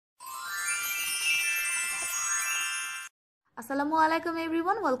আসসালামু আলাইকুম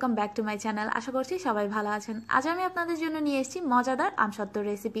everyone, welcome back to my channel. আশা করছি সবাই ভালো আছেন। আজ আমি আপনাদের জন্য নিয়ে এসেছি মজাদার আমসত্ত্বর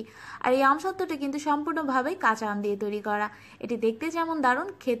রেসিপি। আর এই আমসত্ত্বটি কিন্তু সম্পূর্ণভাবেই কাঁচা আম দিয়ে তৈরি করা। এটি দেখতে যেমন দারুণ,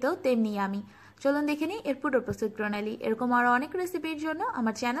 খেতেও তেমনি আমি। চলুন দেখে নিই এর পুরো প্রস্তুত প্রণালী। এরকম আরও অনেক রেসিপির জন্য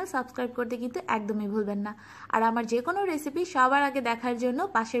আমার চ্যানেল সাবস্ক্রাইব করতে কিন্তু একদমই ভুলবেন না। আর আমার যে কোনো রেসিপি সবার আগে দেখার জন্য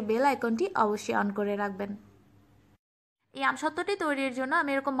পাশের বেল আইকনটি অবশ্যই অন করে রাখবেন। এই আমসত্ত্বটি তৈরির জন্য আমি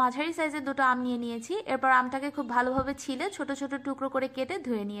এরকম মাঝারি সাইজের দুটো আম নিয়ে নিয়েছি। এরপর আমটাকে খুব ভালোভাবে ছিলে ছোট ছোট টুকরো করে কেটে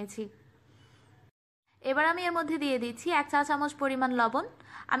ধুয়ে নিয়েছি। এবার আমি এর মধ্যে দিয়ে দিচ্ছি 1 চা চামচ পরিমাণ লবণ।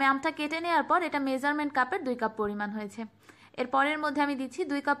 আমি আমটা কেটে নেওয়ার পর এটা মেজারমেন্ট কাপের 2 কাপ পরিমাণ হয়েছে। এরপর এর মধ্যে আমি দিচ্ছি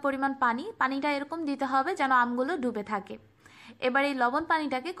 2 কাপ পরিমাণ পানি। পানিটা এরকম দিতে হবে যেন আমগুলো ডুবে থাকে। এবার এই লবণ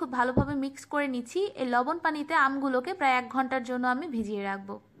পানিটাকে খুব ভালোভাবে মিক্স করে নিচ্ছি। এই লবণ পানিতে আমগুলোকে প্রায় 1 ঘন্টার জন্য আমি ভিজিয়ে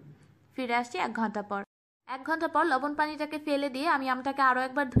রাখবো। ফিরে আসছি 1 ঘন্টা পর। 1 ঘন্টা পর লবণ পানিটাকে ফেলে দিয়ে আমি আমটাকে আরও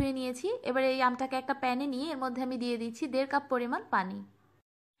একবার ধুয়ে নিয়েছি। এবার এই আমটাকে একটা প্যানে নিয়ে এর মধ্যে আমি দিয়ে দিচ্ছি 1.5 কাপ পরিমাণ পানি।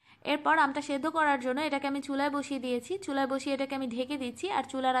 এরপর আমটা সেদ্ধ করার জন্য এটাকে আমি চুলায় বসিয়ে দিয়েছি। চুলায় বসিয়ে এটাকে আমি ঢেকে দিচ্ছি আর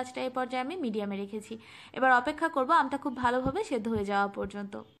চুলার আঁচটা এই পর্যায়ে আমি মিডিয়ামে রেখেছি। এবার অপেক্ষা করব আমটা খুব ভালোভাবে সেদ্ধ হয়ে যাওয়া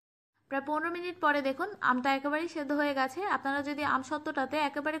পর্যন্ত। প্রায় 15 মিনিট পরে দেখুন আমটা একেবারেই সেদ্ধ হয়ে গেছে। আপনারা যদি আমসত্ত্বটাতে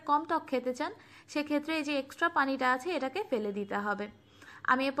একেবারে কম টক খেতে চান সেক্ষেত্রে এই যে এক্সট্রা পানিটা আছে এটাকে ফেলে দিতে হবে।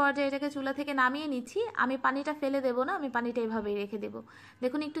 আমি এ পর্যায়ে এটাকে চুলা থেকে নামিয়ে নিচ্ছি। আমি পানিটা ফেলে দেবো না, আমি পানিটা এভাবেই রেখে দেবো।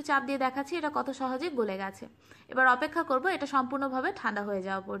 দেখুন একটু চাপ দিয়ে দেখাচ্ছি এটা কত সহজে গলে গেছে। এবার অপেক্ষা করব এটা সম্পূর্ণভাবে ঠান্ডা হয়ে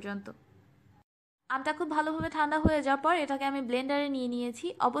যাওয়া পর্যন্ত। আমটা খুব ভালোভাবে ঠান্ডা হয়ে যাওয়ার পর এটাকে আমি ব্লেন্ডারে নিয়ে নিয়েছি।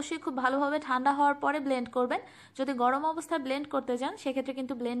 অবশ্যই খুব ভালোভাবে ঠান্ডা হওয়ার পরে ব্লেন্ড করবেন। যদি গরম অবস্থায় ব্লেন্ড করতে যান সেক্ষেত্রে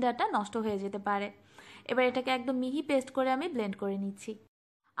কিন্তু ব্লেন্ডারটা নষ্ট হয়ে যেতে পারে। এবার এটাকে একদম মিহি পেস্ট করে আমি ব্লেন্ড করে নিচ্ছি।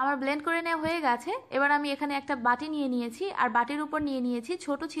 আমার ব্লেন্ড করে নেওয়া হয়ে গেছে। এবার আমি এখানে একটা বাটি নিয়ে নিয়েছি আর বাটির উপর নিয়ে নিয়েছি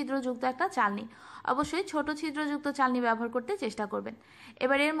ছোট ছিদ্রযুক্ত একটা চালনি। অবশ্যই ছোট ছিদ্রযুক্ত চালনি ব্যবহার করতে চেষ্টা করবেন।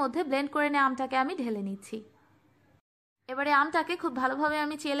 এবার এর মধ্যে ব্লেন্ড করে নেওয়া আমটাকে আমি ঢেলে নিচ্ছি। এবারে আমটাকে খুব ভালোভাবে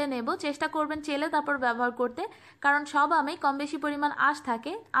আমি চেলে নেব। চেষ্টা করবেন চেলে তারপর ব্যবহার করতে, কারণ সব আমেই কম বেশি পরিমাণ আঁশ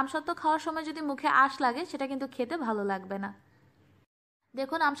থাকে। আমসত্ত্ব খাওয়ার সময় যদি মুখে আঁশ লাগে সেটা কিন্তু খেতে ভালো লাগবে না।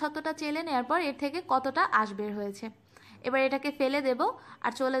 দেখুন আমসত্ত্বটা চেলে নেওয়ার পর এর থেকে কতটা আঁশ বের হয়েছে। এবার এটাকে ফেলে দেব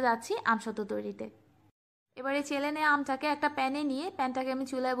আর চলে যাচ্ছি আমসত্ত্ব তৈরিতে। এবারে চেলে নেওয়া আমটাকে একটা প্যানে নিয়ে প্যানটাকে আমি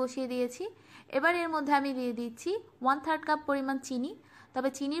চুলায় বসিয়ে দিয়েছি। এবার এর মধ্যে আমি দিয়ে দিচ্ছি 1/3 কাপ পরিমাণ চিনি। তবে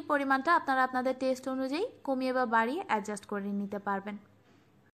চিনির পরিমাণটা আপনারা আপনাদের টেস্ট অনুযায়ী কমিয়ে বা বাড়িয়ে অ্যাডজাস্ট করে নিতে পারবেন।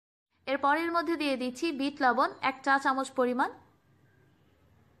 এরপর এর মধ্যে দিয়ে দিচ্ছি বিট লবণ 1 চা চামচ পরিমাণ।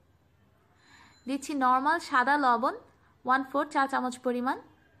 দিচ্ছি নর্মাল সাদা লবণ 1/4 চা চামচ পরিমাণ।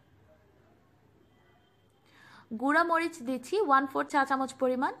 গুঁড়া মরিচ দিচ্ছি 1/4 চা চামচ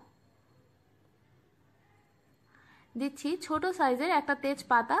পরিমাণ। দিচ্ছি ছোট সাইজের একটা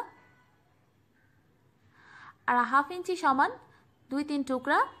তেজপাতা আর 1/2 ইঞ্চি সমান 2-3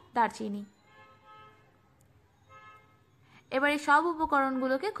 টুকরা দারচিনি। এবার এই সব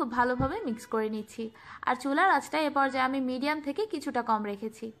উপকরণগুলোকে খুব ভালোভাবে মিক্স করে নিচ্ছি আর চুলার আঁচটা এ পর্যায়ে আমি মিডিয়াম থেকে কিছুটা কম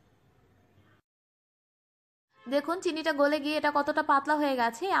রেখেছি। দেখুন চিনিটা গলে গিয়ে এটা কতটা পাতলা হয়ে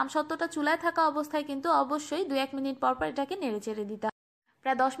গেছে। আমসত্ত্বটা চুলায় থাকা অবস্থায় কিন্তু অবশ্যই 2-1 মিনিট পর পর এটাকে নেড়েচেড়ে দিতে হবে।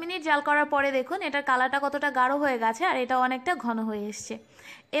 প্রায় 10 মিনিট জাল করার পরে দেখুন এটার কালারটা কতটা গাঢ় হয়ে গেছে আর এটা অনেকটা ঘন হয়ে এসছে।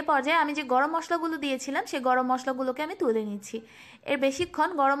 এ পর্যায়ে আমি যে গরম মশলাগুলো দিয়েছিলাম সেই গরম মশলাগুলোকে আমি তুলে নিচ্ছি। এর বেশিক্ষণ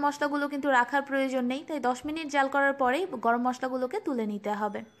গরম মশলাগুলো কিন্তু রাখার প্রয়োজন নেই, তাই 10 মিনিট জাল করার পরেই গরম মশলাগুলোকে তুলে নিতে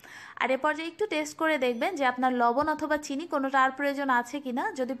হবে। আর এ পর্যায়ে একটু টেস্ট করে দেখবেন যে আপনার লবণ অথবা চিনি কোনোটা আর প্রয়োজন আছে কিনা।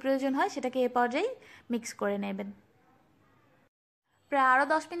 যদি প্রয়োজন হয় সেটাকে এ পর্যায়ে মিক্স করে নেবেন। প্রায় আরও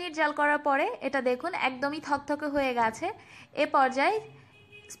 10 মিনিট জাল করার পরে এটা দেখুন একদমই থকথকে হয়ে গেছে। এ পর্যায়ে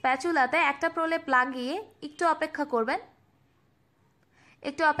স্প্যাচুলাতে একটা প্রলেপ লাগিয়ে একটু অপেক্ষা করবেন।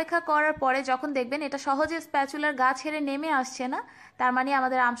 একটু অপেক্ষা করার পরে যখন দেখবেন এটা সহজে স্প্যাচুলার গা ছেড়ে নেমে আসছে না, তার মানে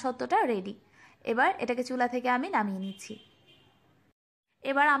আমাদের আমসত্ত্বটা রেডি। এবার এটাকে চুলা থেকে আমি নামিয়ে নিচ্ছি।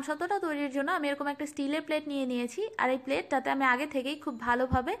 এবার আমসত্ত্বটা তৈরির জন্য আমি এরকম একটা স্টিলের প্লেট নিয়ে নিয়েছি আর এই প্লেটটাতে আমি আগে থেকেই খুব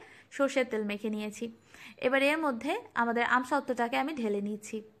ভালোভাবে সর্ষের তেল মেখে নিয়েছি। এবার এর মধ্যে আমাদের আমসত্ত্বটাকে আমি ঢেলে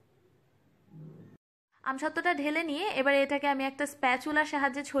নিচ্ছি। আমসত্ত্বটা ঢেলে নিয়ে এবার এটাকে আমি একটা স্প্যাচুলার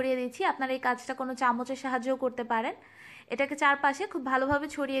সাহায্যে ছড়িয়ে দিচ্ছি। আপনারা এই কাজটা কোনো চামচের সাহায্যেও করতে পারেন। এটাকে চারপাশে খুব ভালোভাবে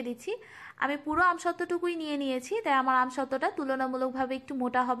ছড়িয়ে দিচ্ছি। আমি পুরো আমসত্ত্বটুকুই নিয়ে নিয়েছি, তাই আমার আমসত্ত্বটা তুলনামূলকভাবে একটু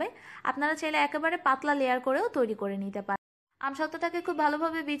মোটা হবে। আপনারা চাইলে একেবারে পাতলা লেয়ার করেও তৈরি করে নিতে পারেন। আমসত্ত্বটাকে খুব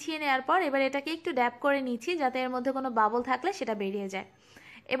ভালোভাবে বিছিয়ে নেওয়ার পর এবার এটাকে একটু ড্যাপ করে নিচ্ছি যাতে এর মধ্যে কোনো বাবল থাকলে সেটা বেরিয়ে যায়।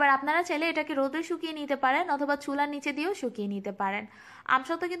 এবার আপনারা চাইলে এটাকে রোদে শুকিয়ে নিতে পারেন অথবা চুলার নিচে দিয়েও শুকিয়ে নিতে পারেন।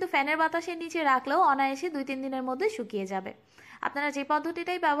 আমসত্ত্ব কিন্তু ফ্যানের বাতাসের নিচে রাখলেও অনায়াসে 2-3 দিনের মধ্যে শুকিয়ে যাবে। আপনারা যে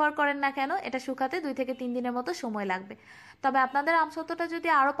পদ্ধতিটাই ব্যবহার করেন না কেন এটা শুকাতে 2 থেকে 3 দিনের মতো সময় লাগবে। তবে আপনাদের আমসত্ত্বটা যদি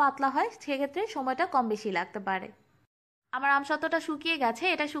আরও পাতলা হয় সেক্ষেত্রে সময়টা কম বেশি লাগতে পারে। আমার আমসত্ত্বটা শুকিয়ে গেছে।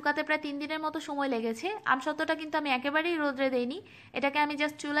 এটা শুকাতে প্রায় 3 দিনের মতো সময় লেগেছে। আমসত্ত্বটা কিন্তু আমি একেবারেই রোদ্রে দেইনি, এটাকে আমি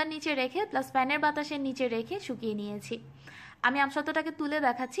জাস্ট চুলার নিচে রেখে প্লাস ফ্যানের বাতাসের নিচে রেখে শুকিয়ে নিয়েছি। আমি আমসত্ত্বটাকে তুলে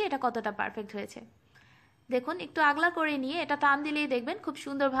দেখাচ্ছি এটা কতটা পারফেক্ট হয়েছে। দেখুন, একটু আগলা করে নিয়ে এটা টান দিলেই দেখবেন খুব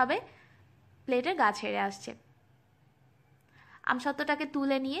সুন্দরভাবে প্লেটের গা ছেড়ে আসছে। আমসত্ত্বটাকে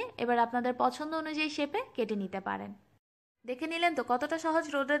তুলে নিয়ে এবার আপনাদের পছন্দ অনুযায়ী শেপে কেটে নিতে পারেন। দেখে নিলেন তো কতটা সহজ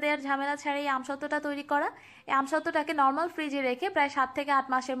রোদে দেওয়ার ঝামেলা ছাড়াই এই আমসত্ত্বটা তৈরি করা। এই আমসত্ত্বটাকে নর্মাল ফ্রিজে রেখে প্রায় 7 থেকে 8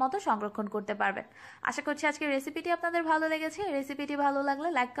 মাসের মতো সংরক্ষণ করতে পারবেন। আশা করছি আজকের রেসিপিটি আপনাদের ভালো লেগেছে। রেসিপিটি ভালো লাগলে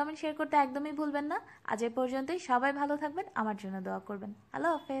লাইক কমেন্ট শেয়ার করতে একদমই ভুলবেন না। আজ এ পর্যন্তই, সবাই ভালো থাকবেন, আমার জন্য দোয়া করবেন।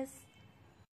 আল্লাহ হাফেজ।